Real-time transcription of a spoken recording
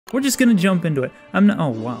We're just gonna jump into it. I'm not, oh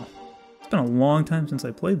wow. It's been a long time since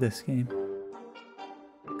I played this game.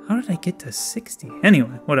 How did I get to 60?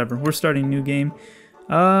 Anyway, whatever. We're starting a new game.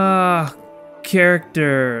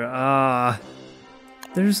 Character.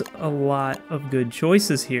 There's a lot of good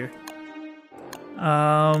choices here.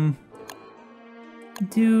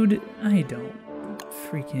 Dude, I don't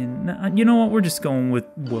freaking... You know what? We're just going with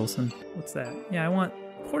Wilson. What's that? Yeah, of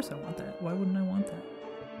course I want that. Why wouldn't I want that?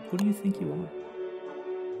 Who do you think you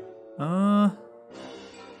are?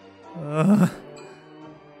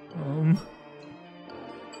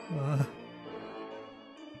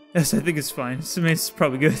 Yes, I think it's fine. It's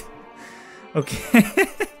probably good. Okay.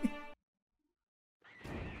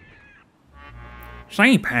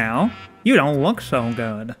 Say, pal, you don't look so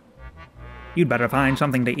good. You'd better find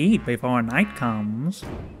something to eat before night comes.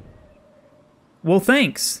 Well,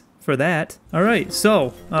 thanks for that. Alright,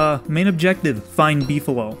 so, main objective, find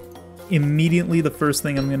Beefalo. Immediately the first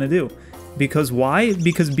thing I'm gonna do. Because why?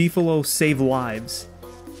 Because Beefalo save lives.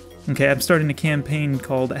 Okay, I'm starting a campaign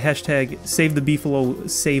called hashtag Save the Beefalo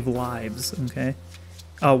Save Lives, okay?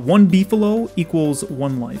 1 Beefalo equals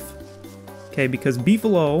 1 life. Okay, because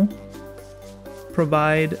Beefalo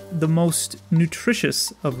provide the most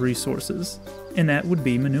nutritious of resources, and that would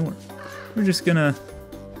be manure. We're just gonna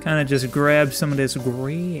kind of just grab some of this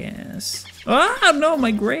grass. Oh no,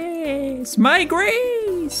 my grass! My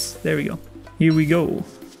grass! There we go. Here we go.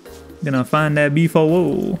 Gonna find that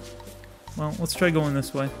Beefalo. Well, let's try going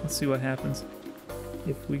this way. Let's see what happens.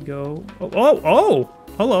 If we go... Oh!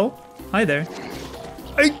 Hello. Hi there.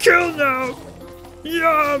 I killed now!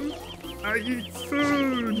 Yum! I eat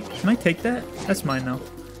food! Can I take that? That's mine now.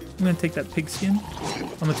 I'm gonna take that pig skin.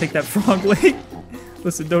 I'm gonna take that frog leg.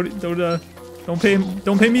 Listen, don't pay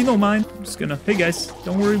me no mind. I'm just gonna... Hey guys,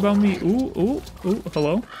 don't worry about me. Ooh,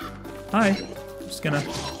 hello. Hi. I'm just gonna...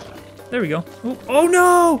 There we go. Ooh, oh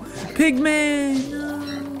no! Pigman! No!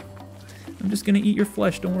 I'm just gonna eat your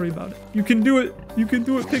flesh, don't worry about it. You can do it! You can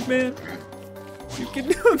do it, Pigman! You can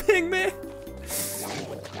do it, Pigman!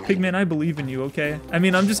 Pigman, I believe in you, okay? I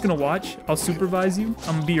mean, I'm just gonna watch. I'll supervise you.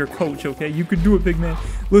 I'm gonna be your coach, okay? You can do it, Pigman.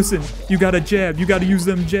 Listen, you got a jab. You gotta use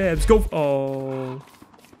them jabs. Go. Oh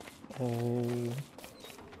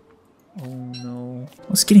no.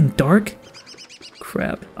 It's getting dark?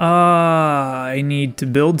 Crap. I need to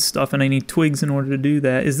build stuff and I need twigs in order to do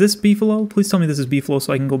that. Is this Beefalo? Please tell me this is Beefalo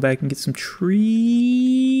so I can go back and get some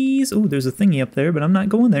trees. Oh, there's a thingy up there, but I'm not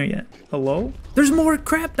going there yet. Hello? There's more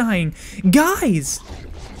crap dying. Guys!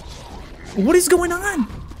 What is going on?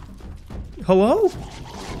 Hello?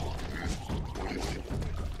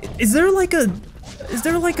 Is there like a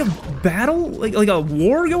battle? Like a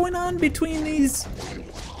war going on between these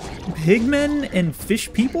pigmen and fish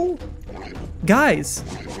people? Guys,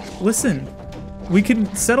 listen, we can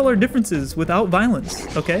settle our differences without violence,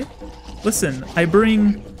 okay? Listen, I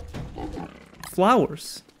bring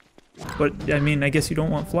flowers. But, I mean, I guess you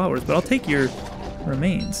don't want flowers, but I'll take your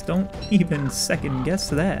remains. Don't even second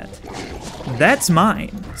guess that. That's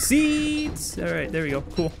mine. Seeds! Alright, there we go.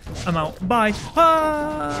 Cool. I'm out. Bye.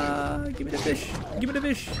 Ah! Give me the fish. Give me the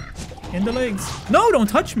fish. In the legs. No, don't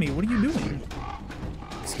touch me. What are you doing?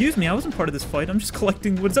 Excuse me, I wasn't part of this fight. I'm just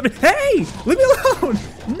collecting what's up. Hey! Leave me alone!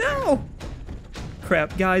 No!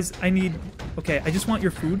 Crap, guys, I need... Okay, I just want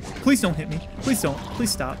your food. Please don't hit me. Please don't. Please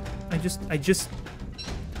stop. I just...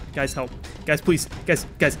 Guys, help. Guys, please. Guys,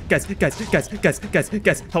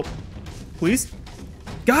 help. Please?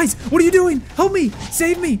 Guys, what are you doing? Help me!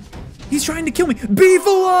 Save me! He's trying to kill me.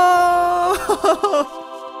 Beefalo!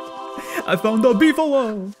 I found the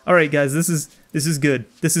Beefalo! Alright, guys, this is good.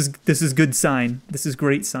 This is good sign. This is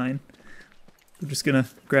great sign. We're just gonna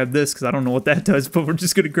grab this because I don't know what that does, but we're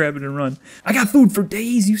just gonna grab it and run. I got food for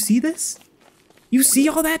days. You see this? You see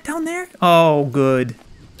all that down there? Oh, good.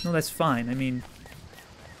 No, that's fine. I mean,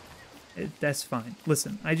 that's fine.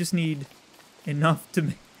 Listen, I just need enough to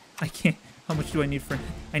make... I can't... How much do I need for...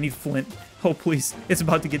 I need flint. Oh, please. It's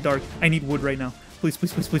about to get dark. I need wood right now. Please,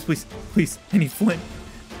 please, please, please, please. Please, I need flint.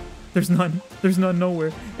 There's none. There's none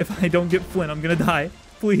nowhere. If I don't get flint, I'm gonna die.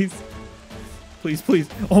 Please. Please, please.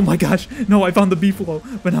 Oh my gosh. No, I found the Beefalo.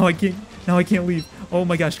 But now I can't leave. Oh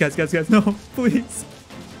my gosh, guys. No, please.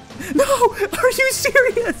 No! Are you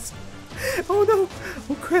serious? Oh no.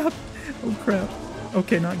 Oh crap. Oh crap.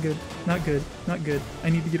 Okay, not good. Not good. Not good. I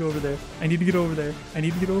need to get over there. I need to get over there. I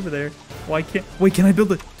need to get over there. Why can't... Wait, can I build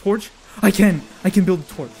a torch? I can. I can build a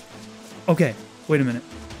torch. Okay. Wait a minute.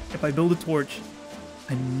 If I build a torch...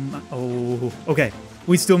 Oh, okay.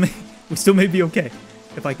 We still may be okay.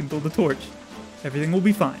 If I can build a torch, everything will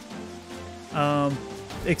be fine.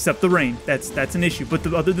 Except the rain. That's an issue. But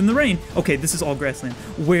other than the rain, okay, this is all grassland.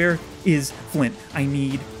 Where is flint? I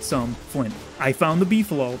need some flint. I found the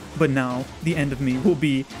beefalo, but now the end of me will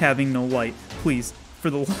be having no light. Please,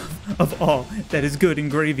 for the love of all that is good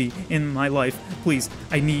and gravy in my life, please,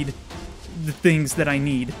 I need the things that I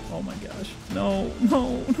need. Oh my gosh. No,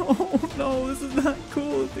 no, no, no, this is not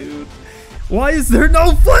cool, dude. Why is there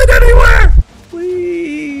no flint anywhere?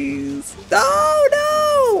 Please. No,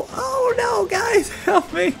 no. Oh no, guys,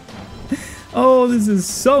 help me. Oh, this is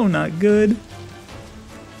so not good.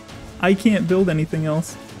 I can't build anything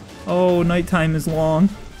else. Oh, nighttime is long.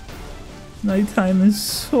 Nighttime is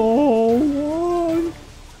so long.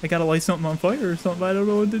 I gotta light something on fire or something. I don't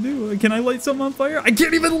know what to do. Can I light something on fire? I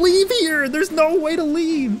can't even leave here. There's no way to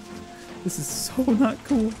leave. This is so not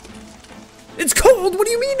cool. It's cold. What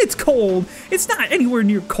do you mean it's cold? It's not anywhere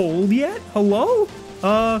near cold yet. Hello?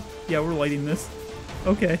 Yeah, we're lighting this.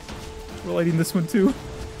 Okay. We're lighting this one too.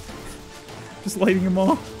 Just lighting them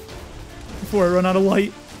all before I run out of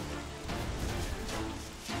light.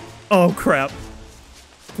 Oh, crap.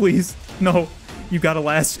 Please. No. You gotta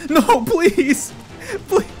last. No, please.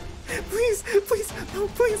 Please. Please. Please. No,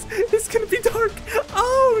 please. It's gonna be dark.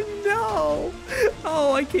 Oh, no.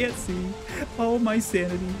 Oh, I can't see. Oh, my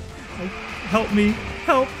sanity. Help me.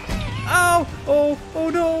 Help. Oh. Oh. Oh,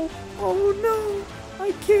 no. Oh, no.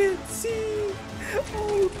 I can't see.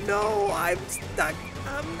 Oh, no. I'm stuck.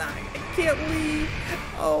 I'm not. I can't leave.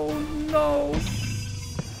 Oh, no.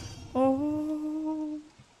 Oh.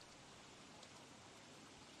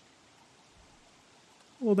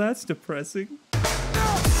 Well, that's depressing.